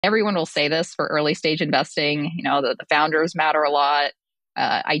everyone will say this for early stage investing, the founders matter a lot.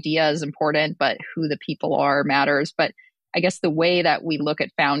 Idea is important, but who the people are matters. But I guess the way that we look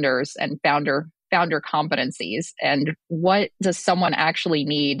at founders and founder competencies and what does someone actually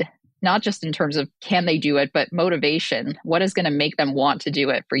need, not just in terms of can they do it, but motivation. What is going to make them want to do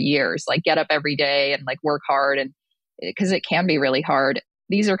it for years? Like get up every day and like work hard, and because it can be really hard.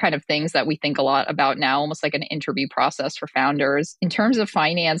 These are kind of things that we think a lot about now, almost like an interview process for founders. In terms of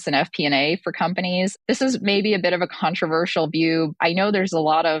finance and FP&A for companies, this is maybe a bit of a controversial view. I know there's a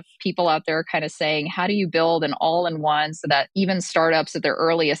lot of people out there kind of saying, how do you build an all-in-one so that even startups at their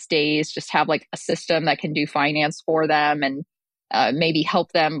earliest days just have like a system that can do finance for them and maybe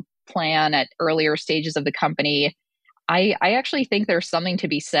help them plan at earlier stages of the company. I actually think there's something to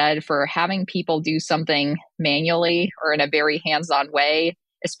be said for having people do something manually or in a very hands-on way,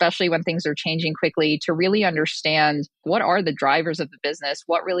 especially when things are changing quickly, to really understand what are the drivers of the business,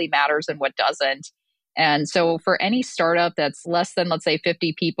 what really matters and what doesn't. And so for any startup that's less than, let's say,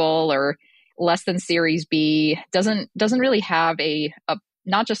 50 people or less than Series B, doesn't really have a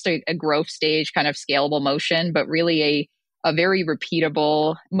not just a growth stage kind of scalable motion, but really a very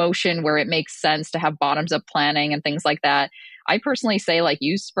repeatable motion where it makes sense to have bottoms up planning and things like that. I personally say like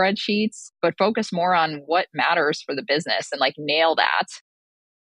use spreadsheets, but focus more on what matters for the business and like nail that